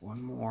 I need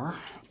one more.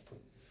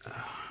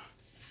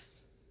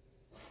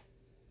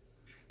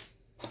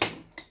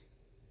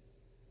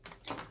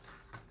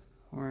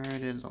 Where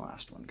did the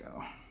last one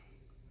go?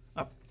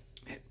 Oh,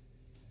 it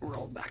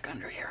rolled back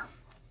under here.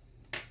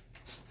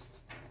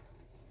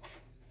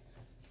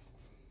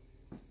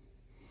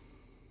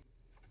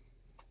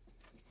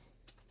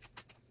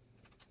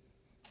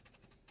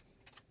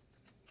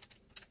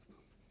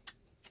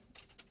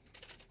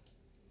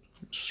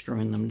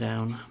 Screwing them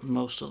down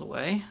most of the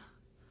way.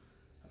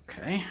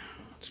 Okay,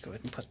 let's go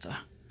ahead and put the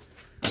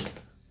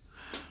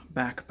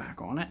back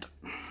on it.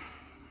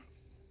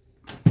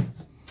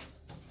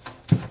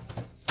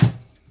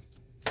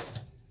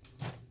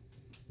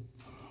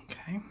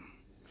 Okay,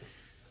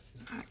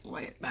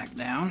 lay it back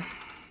down.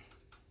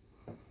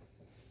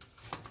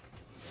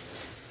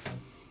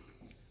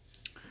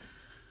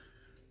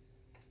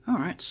 All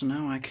right, so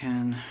now I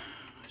can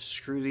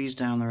screw these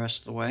down the rest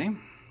of the way.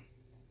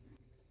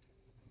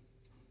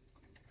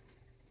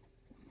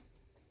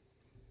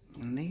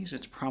 And these,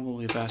 it's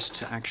probably best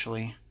to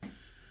actually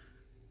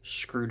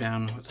screw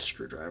down with a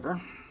screwdriver.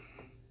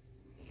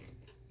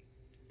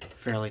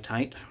 Fairly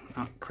tight,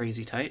 not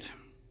crazy tight.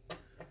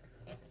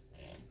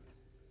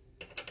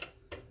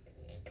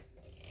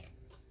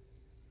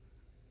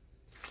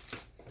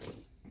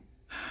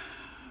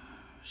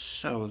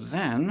 So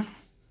then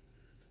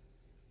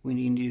we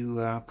need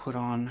to put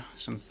on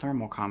some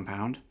thermal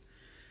compound,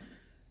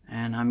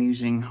 and I'm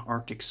using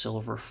Arctic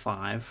Silver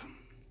 5.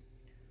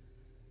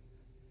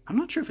 I'm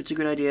not sure if it's a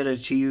good idea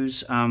to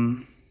use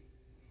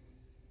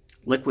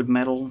liquid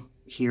metal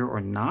here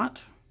or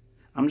not.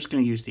 I'm just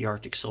going to use the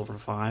Arctic Silver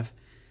 5.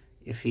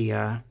 If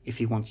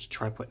he wants to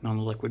try putting on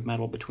the liquid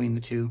metal between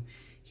the two,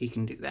 he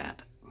can do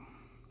that.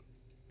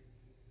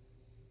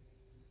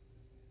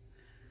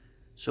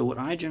 So what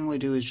I generally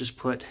do is just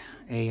put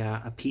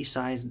a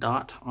pea-sized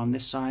dot on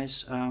this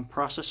size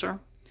processor,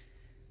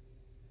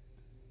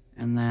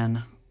 and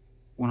then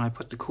when I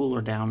put the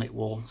cooler down, it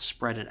will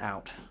spread it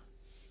out.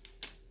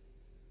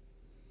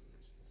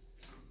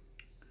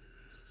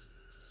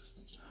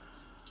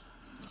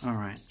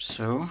 Alright,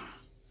 so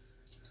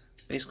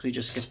basically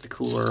just get the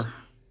cooler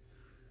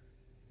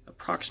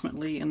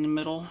approximately in the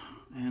middle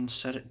and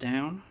set it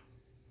down.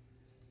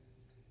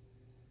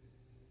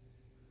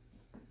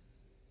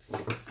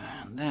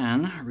 And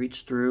then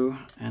reach through,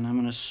 and I'm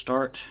going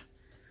to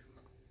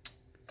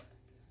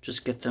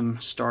just get them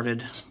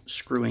started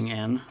screwing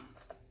in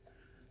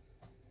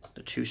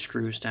the 2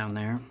 screws down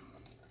there.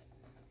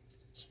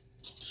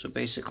 So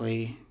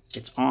basically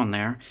it's on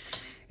there.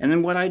 And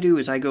then what I do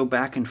is I go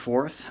back and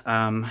forth.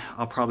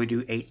 I'll probably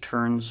do 8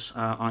 turns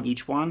on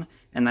each one,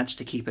 and that's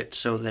to keep it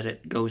so that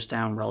it goes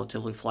down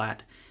relatively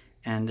flat.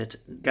 and it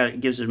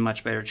gives it a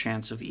much better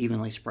chance of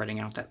evenly spreading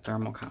out that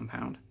thermal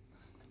compound.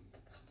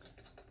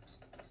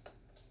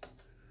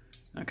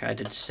 Okay, I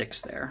did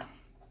 6 there.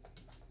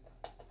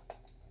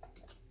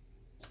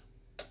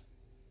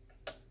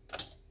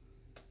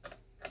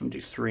 I'm gonna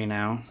do 3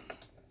 now.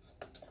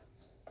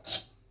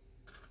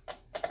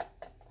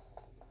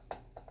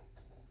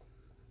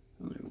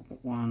 I'll do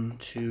 1,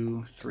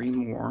 2, 3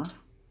 more.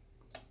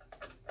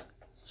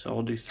 So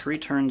I'll do 3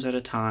 turns at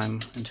a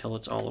time until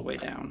it's all the way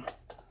down.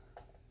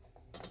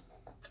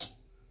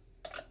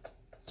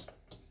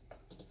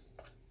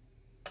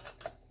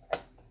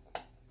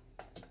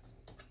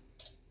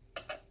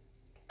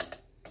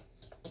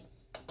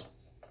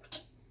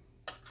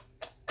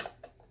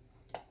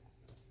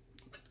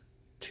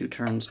 Two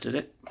turns did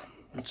it.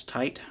 It's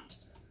tight.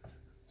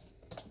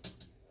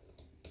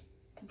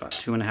 About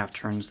 2.5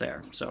 turns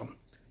there. So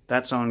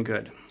that's on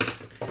good.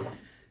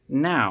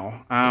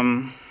 Now,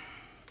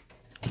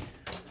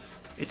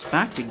 it's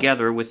back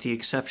together with the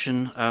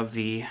exception of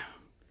the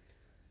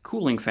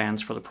cooling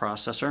fans for the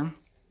processor,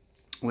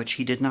 which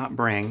he did not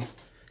bring.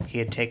 He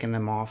had taken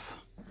them off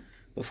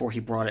before he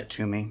brought it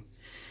to me.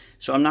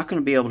 So I'm not going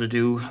to be able to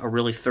do a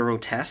really thorough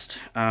test.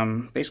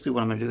 Basically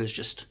what I'm going to do is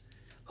just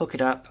hook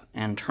it up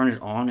and turn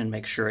it on and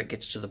make sure it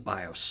gets to the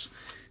BIOS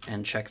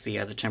and check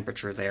the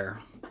temperature there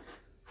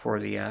for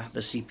the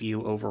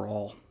CPU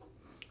overall.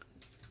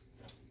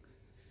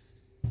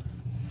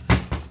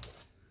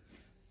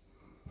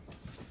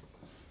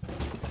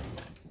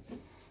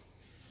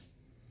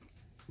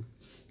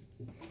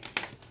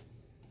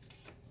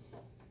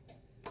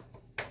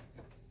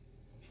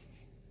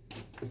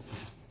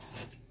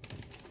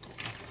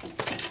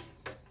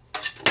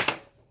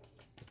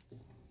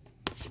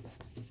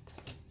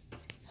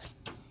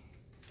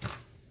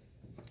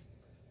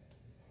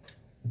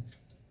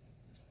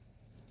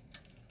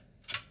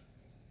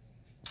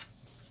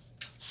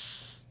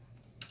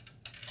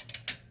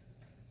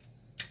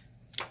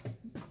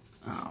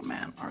 Oh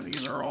man,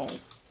 these are all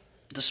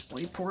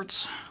display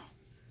ports?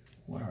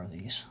 What are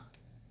these?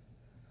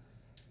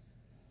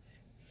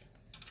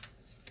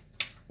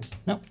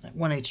 Nope,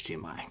 one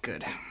HDMI,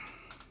 good.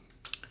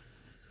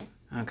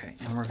 Okay,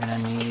 and we're gonna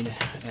need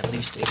at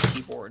least a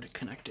keyboard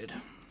connected.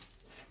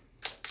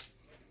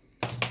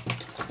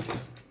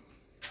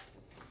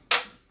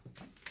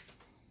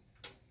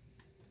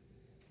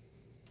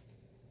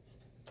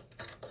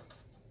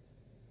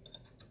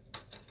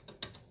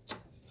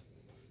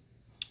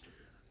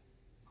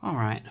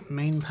 Alright,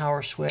 main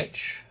power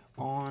switch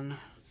on,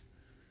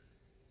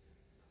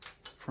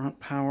 front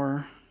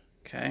power,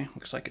 okay,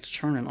 looks like it's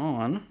turning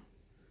on.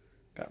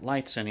 Got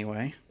lights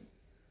anyway.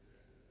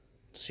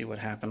 Let's see what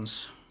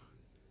happens.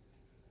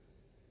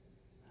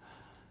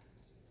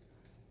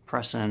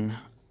 Pressing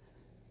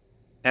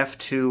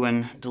F2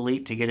 and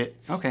delete to get it,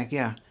 okay,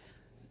 yeah,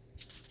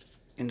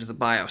 into the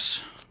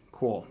BIOS.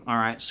 Cool,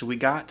 alright, so we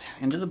got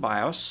into the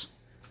BIOS.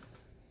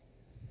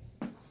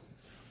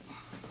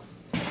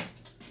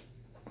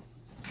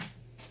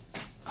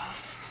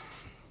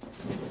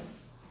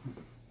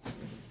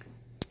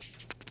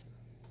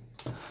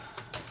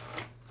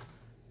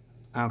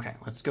 Okay,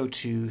 let's go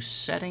to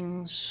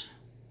Settings,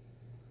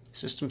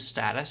 System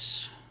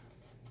Status.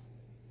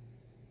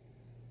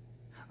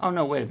 Oh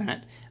no, wait a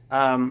minute.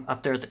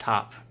 Up there at the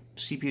top,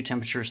 CPU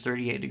temperature is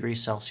 38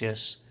 degrees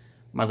Celsius,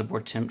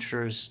 motherboard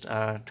temperature is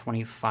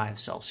 25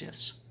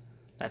 Celsius.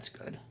 That's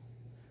good.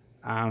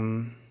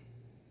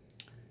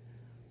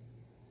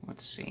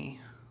 Let's see.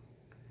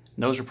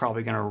 Those are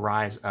probably going to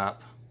rise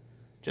up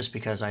just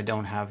because I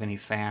don't have any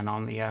fan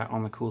on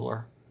the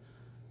cooler.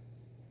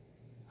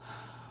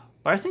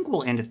 But I think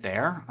we'll end it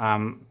there.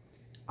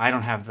 I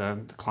don't have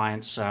the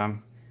client's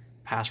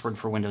password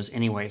for Windows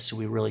anyway, so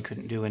we really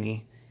couldn't do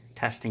any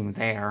testing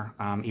there,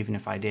 even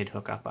if I did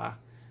hook up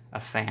a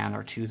fan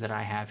or two that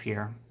I have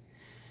here.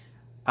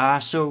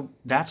 So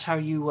that's how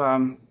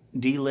you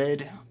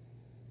delid,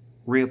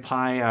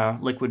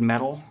 reapply liquid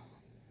metal,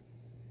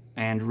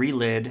 and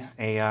relid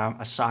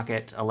a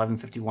socket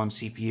 1151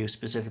 CPU.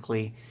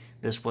 Specifically,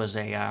 this was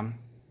a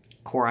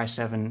Core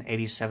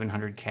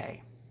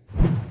i7-8700K.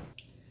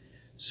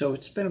 So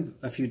it's been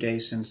a few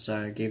days since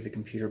I gave the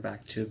computer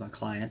back to my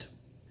client.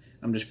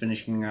 I'm just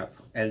finishing up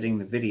editing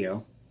the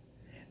video.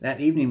 That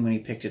evening when he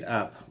picked it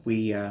up,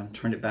 we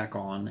turned it back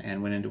on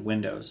and went into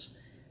Windows.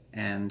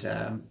 And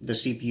the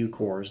CPU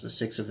cores, the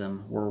 6 of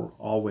them, were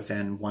all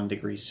within 1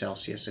 degree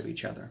Celsius of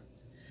each other.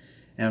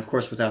 And of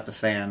course, without the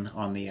fan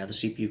on the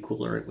CPU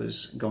cooler, it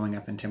was going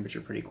up in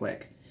temperature pretty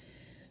quick.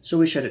 So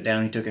we shut it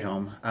down, he took it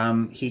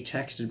home. He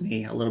texted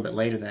me a little bit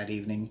later that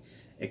evening,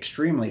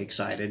 extremely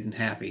excited and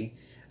happy.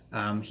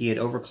 He had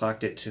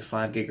overclocked it to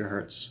 5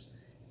 gigahertz,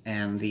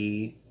 and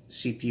the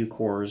CPU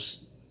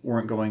cores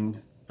weren't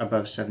going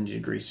above 70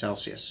 degrees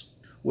Celsius,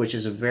 which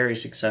is a very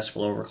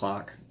successful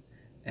overclock,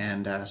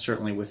 and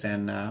certainly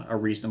within a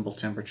reasonable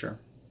temperature.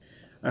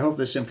 I hope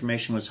this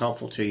information was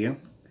helpful to you.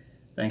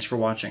 Thanks for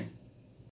watching.